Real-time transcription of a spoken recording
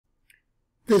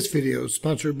This video is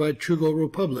sponsored by True Gold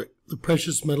Republic, the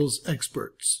precious metals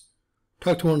experts.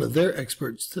 Talk to one of their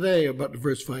experts today about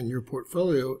diversifying your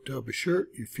portfolio to help assure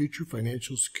your future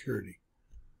financial security.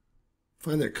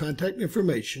 Find their contact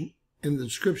information in the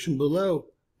description below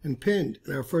and pinned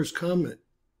in our first comment.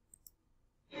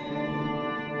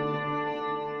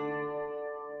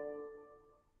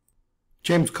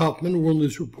 James Kaufman, World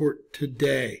News Report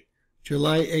today,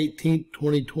 July 18th,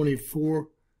 2024.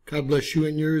 God bless you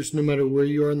and yours, no matter where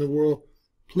you are in the world.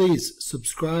 Please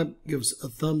subscribe, give us a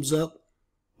thumbs up,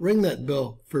 ring that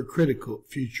bell for critical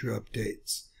future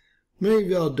updates. Many of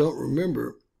y'all don't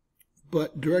remember,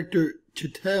 but Director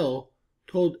Chitale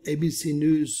told ABC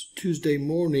News Tuesday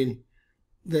morning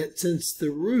that since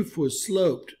the roof was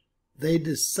sloped, they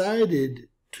decided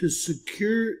to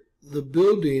secure the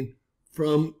building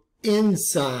from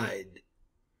inside.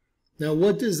 Now,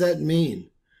 what does that mean?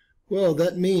 Well,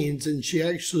 that means, and she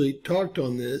actually talked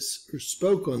on this, or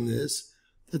spoke on this,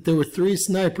 that there were 3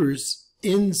 snipers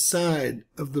inside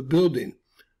of the building.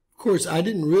 Of course, I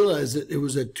didn't realize that it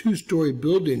was a 2-story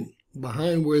building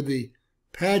behind where the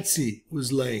Patsy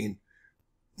was laying.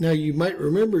 Now, you might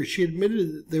remember she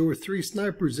admitted that there were 3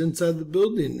 snipers inside the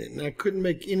building, and I couldn't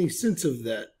make any sense of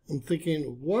that. I'm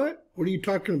thinking, what? What are you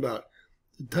talking about?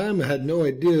 At the time, I had no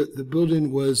idea the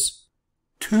building was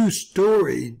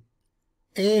 2-story.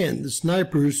 And the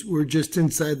snipers were just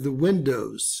inside the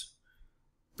windows.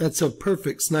 That's a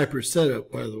perfect sniper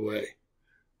setup, by the way.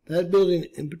 That building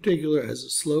in particular has a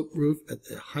sloped roof at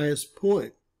the highest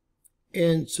point.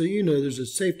 And so you know there's a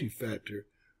safety factor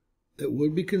that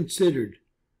would be considered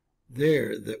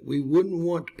there, that we wouldn't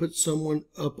want to put someone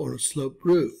up on a sloped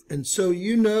roof. And so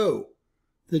you know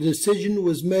the decision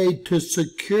was made to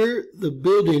secure the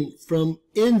building from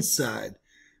inside.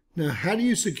 Now, how do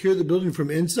you secure the building from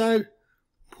inside?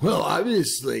 Well,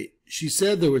 obviously, she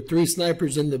said there were 3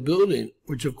 snipers in the building,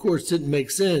 which of course didn't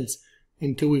make sense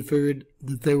until we figured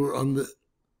that they were on the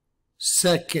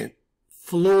 2nd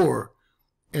floor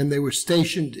and they were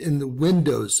stationed in the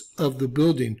windows of the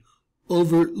building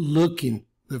overlooking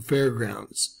the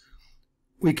fairgrounds.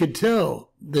 We could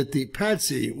tell that the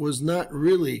Patsy was not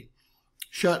really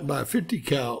shot by a 50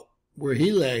 cal where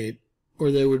he laid,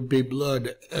 or there would be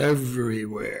blood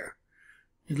everywhere.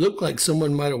 It looked like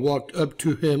someone might have walked up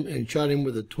to him and shot him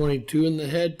with a .22 in the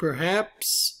head,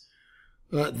 perhaps.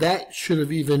 That should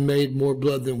have even made more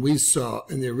blood than we saw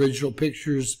in the original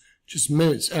pictures just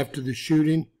minutes after the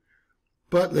shooting.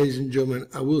 But, ladies and gentlemen,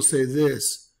 I will say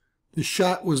this. The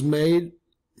shot was made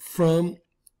from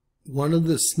one of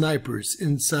the snipers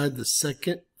inside the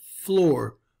 2nd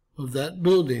floor of that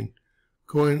building,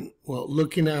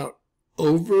 looking out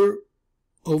over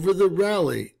the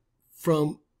rally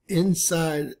from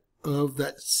inside of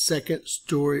that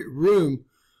 2nd-story room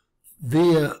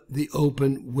via the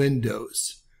open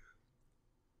windows.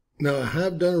 Now, I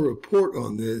have done a report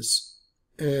on this,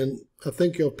 and I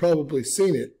think you've probably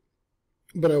seen it,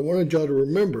 but I wanted y'all to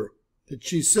remember that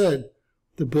she said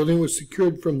the building was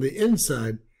secured from the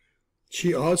inside.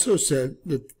 She also said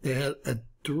that they had a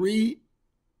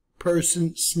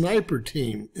 3-person sniper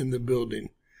team in the building,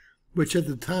 which at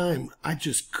the time I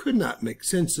just could not make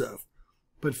sense of.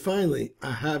 But finally,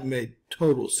 I have made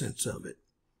total sense of it.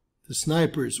 The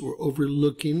snipers were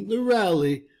overlooking the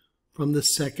rally from the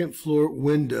 2nd floor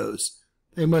windows.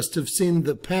 They must have seen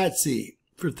the Patsy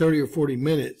for 30 or 40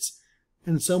 minutes,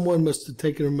 and someone must have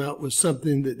taken them out with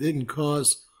something that didn't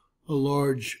cause a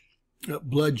large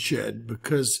bloodshed,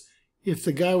 because if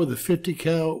the guy with the 50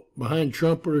 cal behind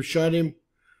Trump would have shot him,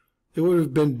 there would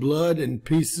have been blood and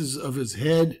pieces of his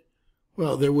head.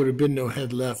 Well, there would have been no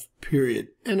head left, period.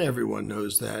 And everyone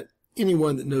knows that.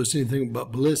 Anyone that knows anything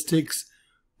about ballistics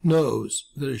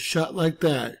knows that a shot like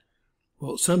that,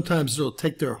 well, sometimes it'll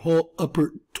take their whole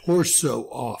upper torso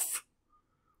off.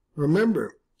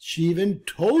 Remember, she even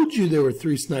told you there were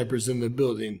 3 snipers in the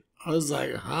building. I was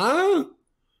like, huh?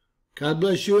 God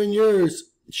bless you and yours.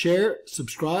 Share,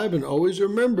 subscribe, and always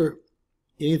remember,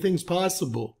 anything's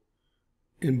possible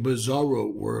in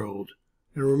Bizarro World.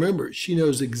 And remember, she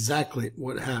knows exactly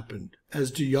what happened,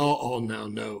 as do y'all all now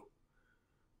know.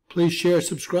 Please share,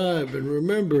 subscribe, and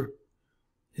remember,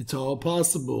 it's all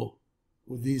possible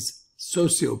with these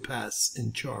sociopaths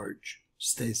in charge.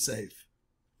 Stay safe.